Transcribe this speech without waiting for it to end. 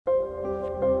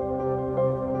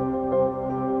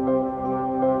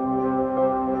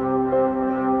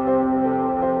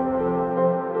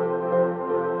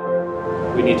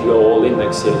to go all in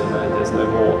next year. You know, there's no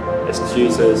more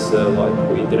excuses. Like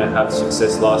we didn't have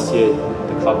success last year.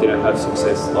 The club didn't have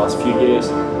success last few years.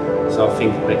 So I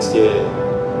think next year,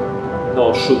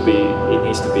 no, it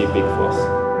needs to be big for us.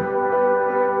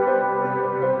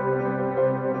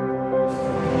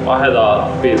 I had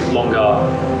a bit longer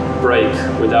break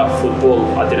without football.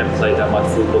 I didn't play that much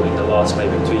football in the last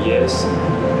maybe 2 years.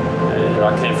 And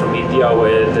I came from India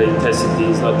where the intensity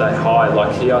is not that high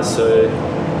like here, so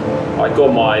I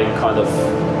got my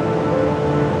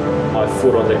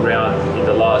foot on the ground in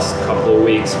the last couple of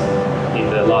weeks in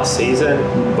the last season,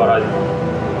 but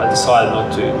I decided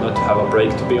not to have a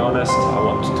break, to be honest. I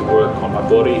wanted to work on my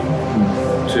body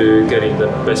to get in the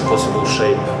best possible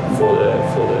shape for the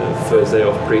first day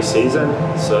of pre-season.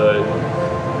 So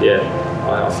yeah,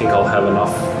 I think I'll have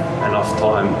enough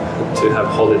time to have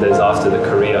holidays after the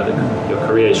career. Your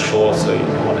career is short, so you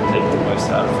want to take the most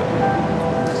out of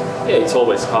it. Yeah, it's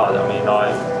always hard. I mean,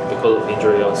 because of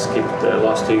injury, I skipped the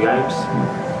last 2 games.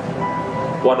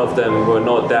 One of them were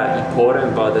not that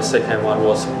important, but the second one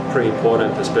was pretty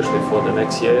important, especially for the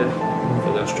next year,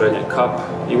 for the Australian Cup.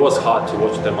 It was hard to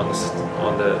watch them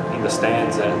in the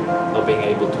stands and not being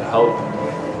able to help.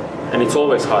 And it's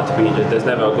always hard to be injured. There's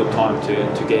never a good time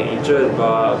to get injured,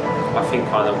 but I think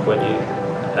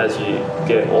as you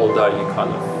get older, you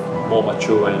more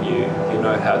mature and you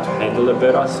know how to handle it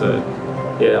better. So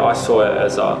yeah, I saw it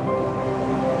as a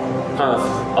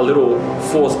little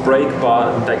forced break,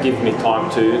 but that gives me time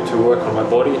to work on my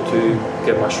body, to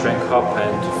get my strength up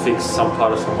and to fix some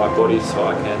parts of my body so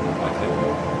I can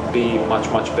be much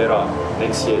better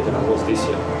next year than I was this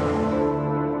year.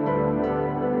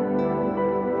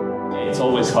 It's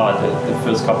always hard the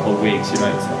first couple of weeks, you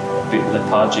know, it's a bit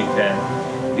lethargic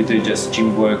and you do just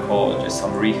gym work or just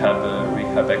some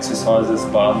rehab exercises,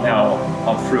 but now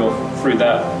I'm through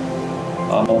that.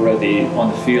 I'm already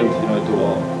on the field, you know,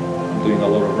 doing a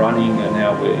lot of running, and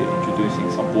now we're introducing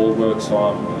some ball work, so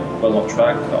I'm well on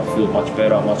track. I feel much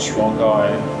better, much stronger,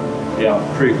 and yeah,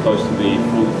 I'm pretty close to be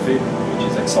fully fit,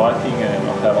 which is exciting, and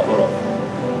I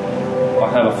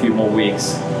have a few more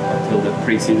weeks until the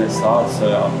pre-season starts, so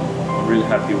I'm really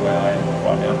happy where I am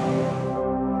right now.